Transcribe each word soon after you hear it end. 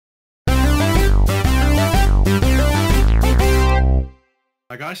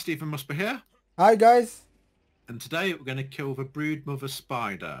Hi guys, Stephen must be here, Hi guys. and today we're going to kill the Broodmother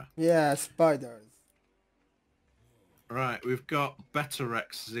spider. Yeah, spiders. Right, we've got better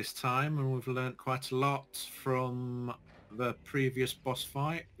Rex this time, and we've learnt quite a lot from the previous boss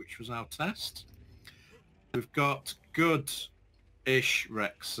fight, which was our test. We've got good-ish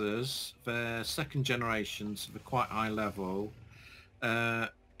Rexes. They're second generation, so they're quite high level.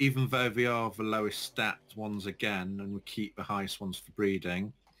 Even though they are the lowest stat ones again, and we keep the highest ones for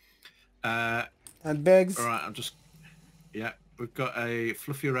breeding. And Bigs. Alright, yeah, we've got a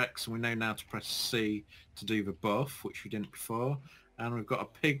Fluffy Rex, and we know now to press C to do the buff, which we didn't before. And we've got a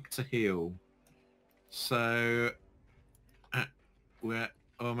pig to heal. So, we're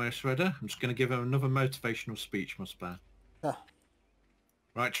almost ready. I'm just going to give him another motivational speech, Musper. Yeah.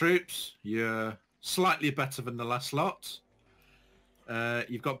 Right, troops, you're slightly better than the last lot.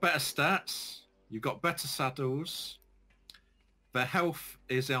 You've got better stats. You've got better saddles. Their health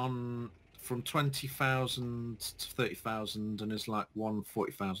is on from 20,000 to 30,000 and is like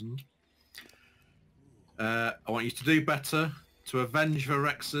 140,000. I want you to do better to avenge the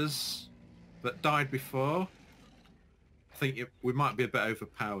Rexes that died before. I think we might be a bit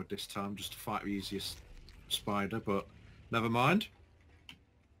overpowered this time just to fight the easiest spider, but never mind.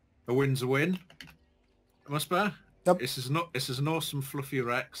 A win's a win. Musper, Yep. this is an awesome Fluffy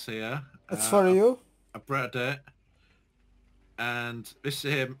Rex here. It's for you. I bred it. And this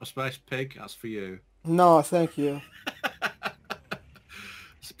is him, a space pig, that's for you. No, thank you.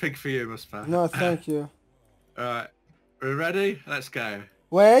 It's a pig for you, Musper. No, thank you. Alright, are we ready? Let's go.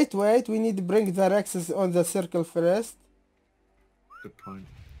 Wait, we need to bring the Rexes on the circle first. Good point.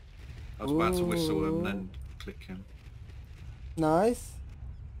 I was about to whistle him and then click him. Nice.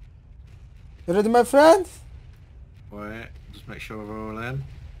 You ready, my friend? Wait, just make sure we're all in.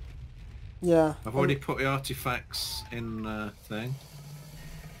 Yeah. I've already put the artifacts in the thing.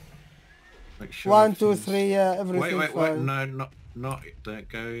 Make sure 1, 2, 3, yeah, everything wait, fine. no, not, don't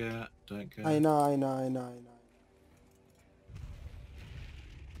go yet, don't go. I know.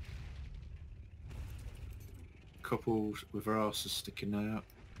 Couples with their asses sticking out.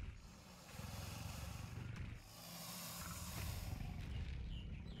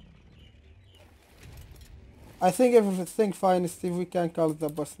 I think everything fine, Steve. We can call the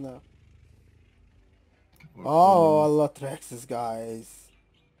boss now. Oh, a lot of Rexes, guys.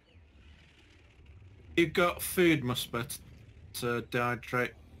 You've got food, Musper, to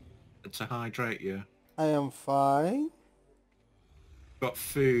hydrate you. I am fine. Got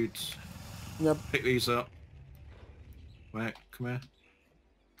food. Yep. Pick these up. Wait, come here.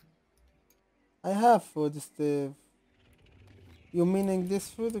 I have food, Steve. You meaning this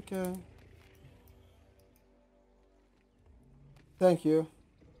food? Okay. Thank you.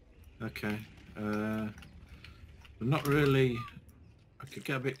 Okay. But not really. I could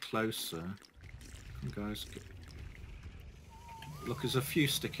get a bit closer. Come guys. Look, there's a few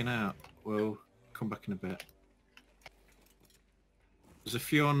sticking out. We'll come back in a bit. There's a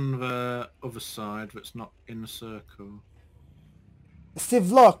few on the other side that's not in the circle.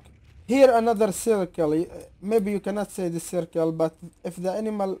 Steve, look. Here another circle. Maybe you cannot say the circle, but if the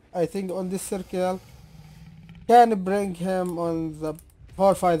animal, I think on this circle, can bring him on the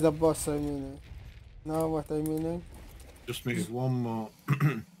fight the boss, I mean. Know what I mean? Just move one more.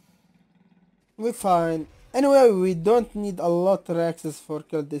 We're fine. Anyway, we don't need a lot of Rexes for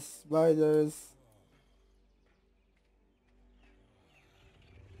kill these spiders.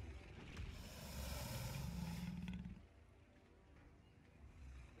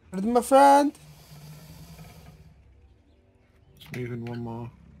 Ready, my friend? Just moving one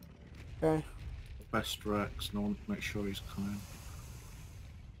more. Okay. Best Rex, no one make sure he's coming.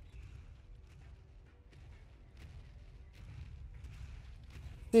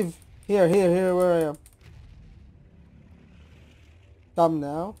 Steve, here, where I am. Come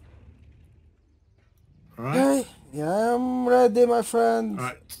now. Alright. Okay. Yeah, I'm ready, my friend.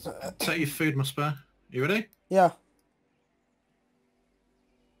 Alright, take your food, Musper. You ready? Yeah.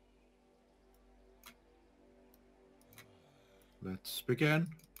 Let's begin.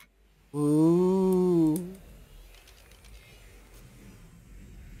 Ooh.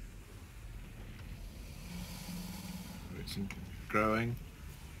 It's growing.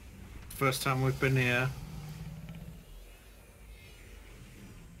 First time we've been here.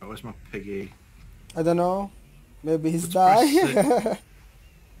 Oh, where's my piggy? I don't know. Maybe he's Let's press dying.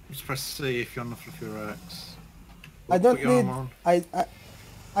 Just press C if you're on the Fluffy Rex. I don't Put your need. arm on.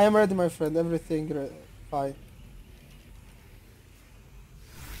 I am ready, my friend. Everything fine.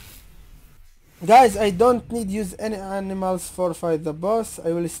 Guys, I don't need use any animals for fight the boss.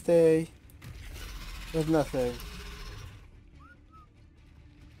 I will stay with nothing.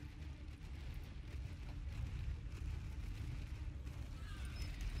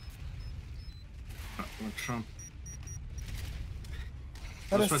 Trump.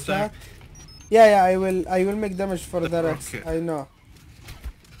 Let What's us right there? chat. Yeah, I will make damage for the Rex. rocket. I know.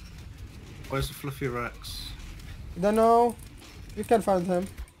 Where's the fluffy Rex? Don't know. You can find him.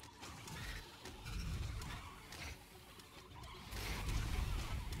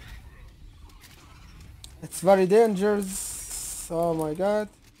 It's very dangerous. Oh my god.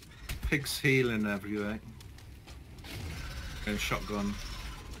 Pig's healing everything. And shotgun.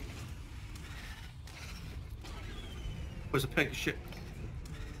 Where's a pig? Shit.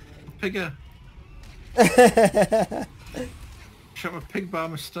 A pigger. Shot my pig by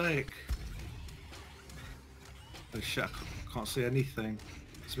mistake. Oh shit, I can't see anything.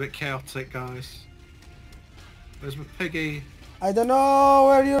 It's a bit chaotic, guys. Where's my piggy? I don't know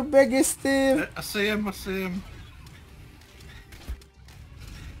where your big is, Steve. I see him, I see him.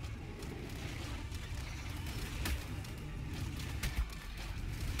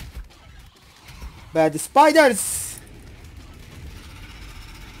 Bad spiders.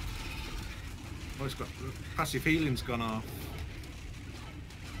 Oh, it's got passive healing's gone off.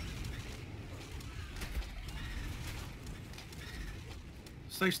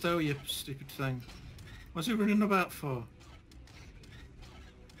 Stay still, you stupid thing. What's he running about for?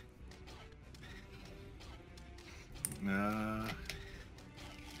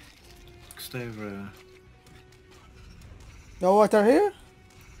 Stay over here. No water here?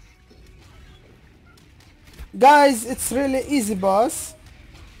 Guys, it's really easy, boss.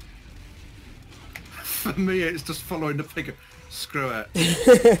 For me, it's just following the figure. Screw it.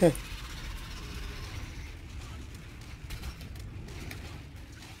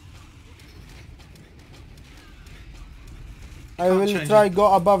 I will try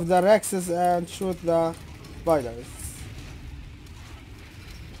go above the Rexes and shoot the spiders.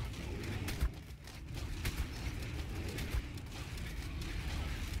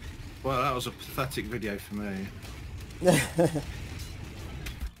 Well, that was a pathetic video for me.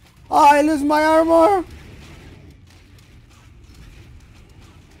 Oh, I lose my armor.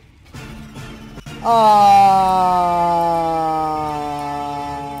 Ah,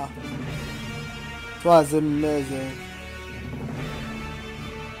 it was amazing.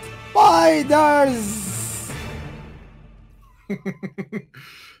 Spiders.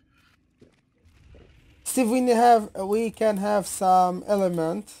 See if we can have some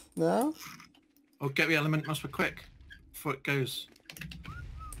element now. Oh, get the element must be quick before it goes.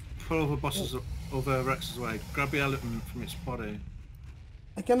 Pull over bosses over Rex's way. Grab the element from its body.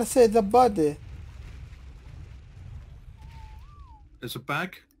 I cannot say the body. There's a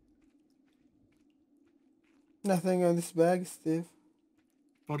bag. Nothing on this bag, Steve.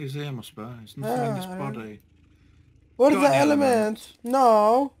 Body's here, must be. There's nothing in this body. Where's Got the any element?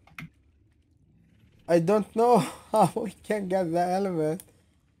 No. I don't know how we can get the element.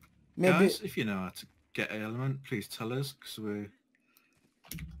 Maybe. Guys, if you know how to get an element, please tell us, because we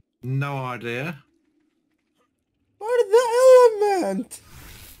no idea. Where's the element?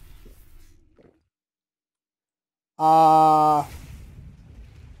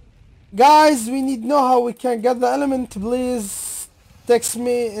 Guys, we need to know how we can get the element. Please text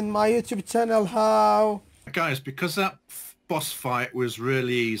me in my YouTube channel how. Guys, because that boss fight was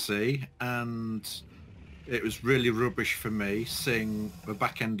really easy and it was really rubbish for me seeing the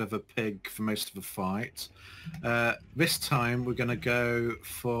back end of a pig for most of the fight. This time we're going to go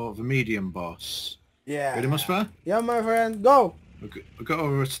for the medium boss. Yeah. Ready, Musfa? Yeah, my friend. Go. We've got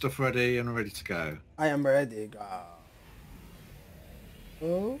all our stuff ready and ready to go. I am ready. Go.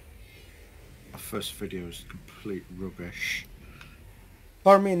 Oh. Our first video is complete rubbish.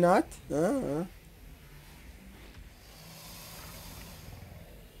 For me not.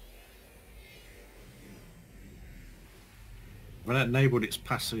 I've enabled its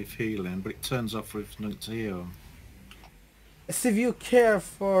passive healing, but it turns off with nothing to heal. Steve, you care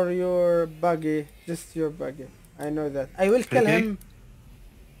for your buggy, just your buggy. I know that. I will kill him.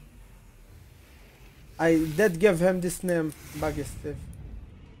 I did give him this name, Buggy Steve.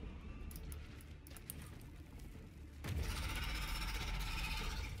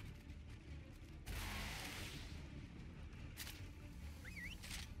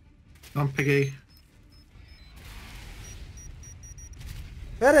 Come on, Piggy.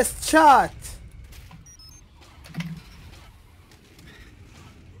 First shot.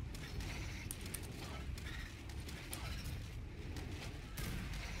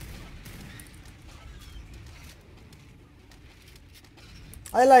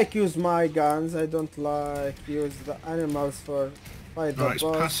 I like use my guns. I don't like use the animals for fight the Right, it's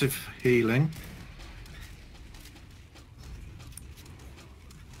boss. passive healing.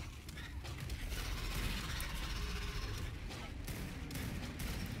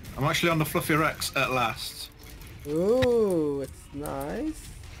 I'm actually on the Fluffy Rex at last. Ooh, it's nice.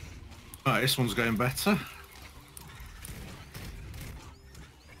 Right, this one's going better.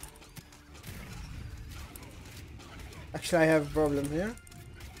 Actually, I have a problem here.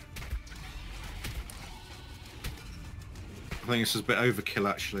 I think this is a bit overkill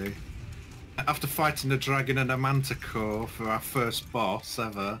actually. After fighting a dragon and a manticore for our first boss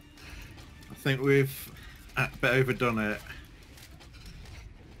ever, I think we've a bit overdone it.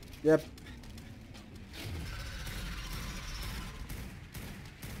 Yep.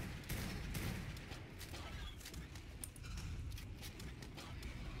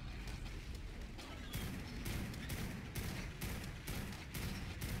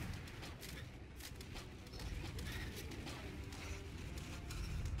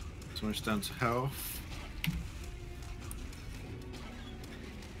 So much down to health.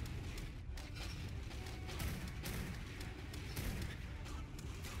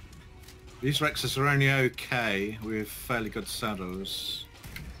 These Rexes are only okay with fairly good saddles.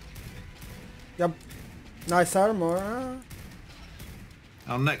 Yep. Nice armor.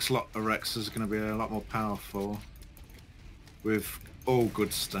 Our next lot of Rexes are going to be a lot more powerful with all good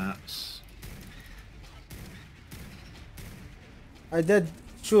stats. I did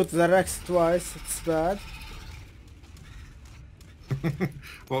shoot the Rex twice. It's bad.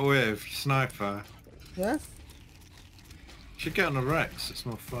 What with? Sniper? Yes? Should get on a Rex, it's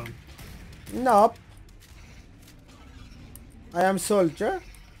more fun. Nope. I am soldier.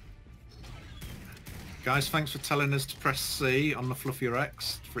 Guys, thanks for telling us to press C on the Fluffy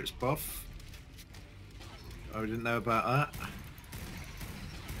Rex for its buff. Oh, we didn't know about that.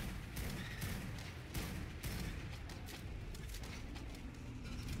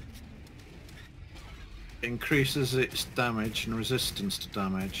 It increases its damage and resistance to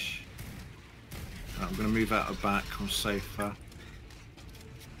damage. Right, I'm going to move out of back, I'm safer.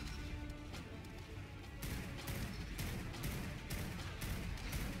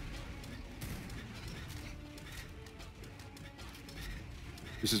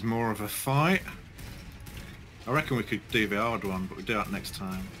 This is more of a fight. I reckon we could do the hard one, but we'll do that next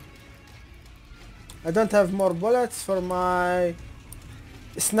time. I don't have more bullets for my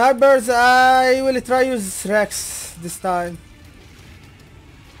snipers. I will try use Rex this time.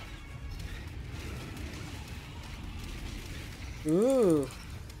 Ooh.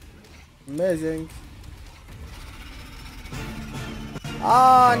 Amazing.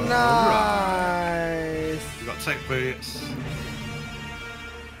 Ah, nice. We've got tech boots.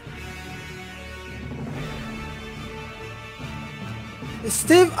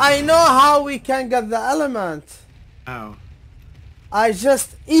 Steve, I know how we can get the element. Ow. I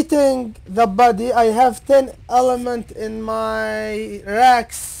just eating the body. I have 10 element in my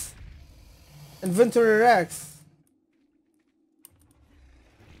racks. Inventory racks.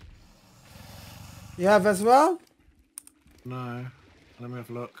 You have as well? No. Let me have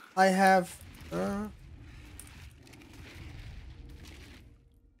a look. I have.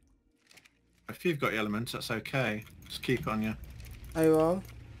 If you've got the element, that's okay. Just keep it on you. I will.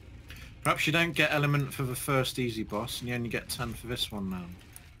 Perhaps you don't get element for the first easy boss and you only get 10 for this one now.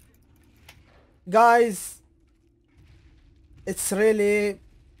 Guys, it's really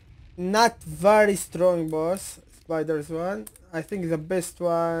not very strong boss. Spiders one. I think the best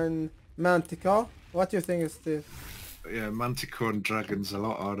one, Manticore. What do you think, Steve? Yeah, Manticore and Dragon's a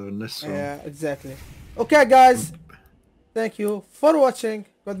lot harder than this one. Yeah, exactly. Okay, guys. Thank you for watching.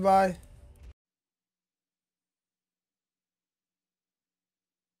 Goodbye.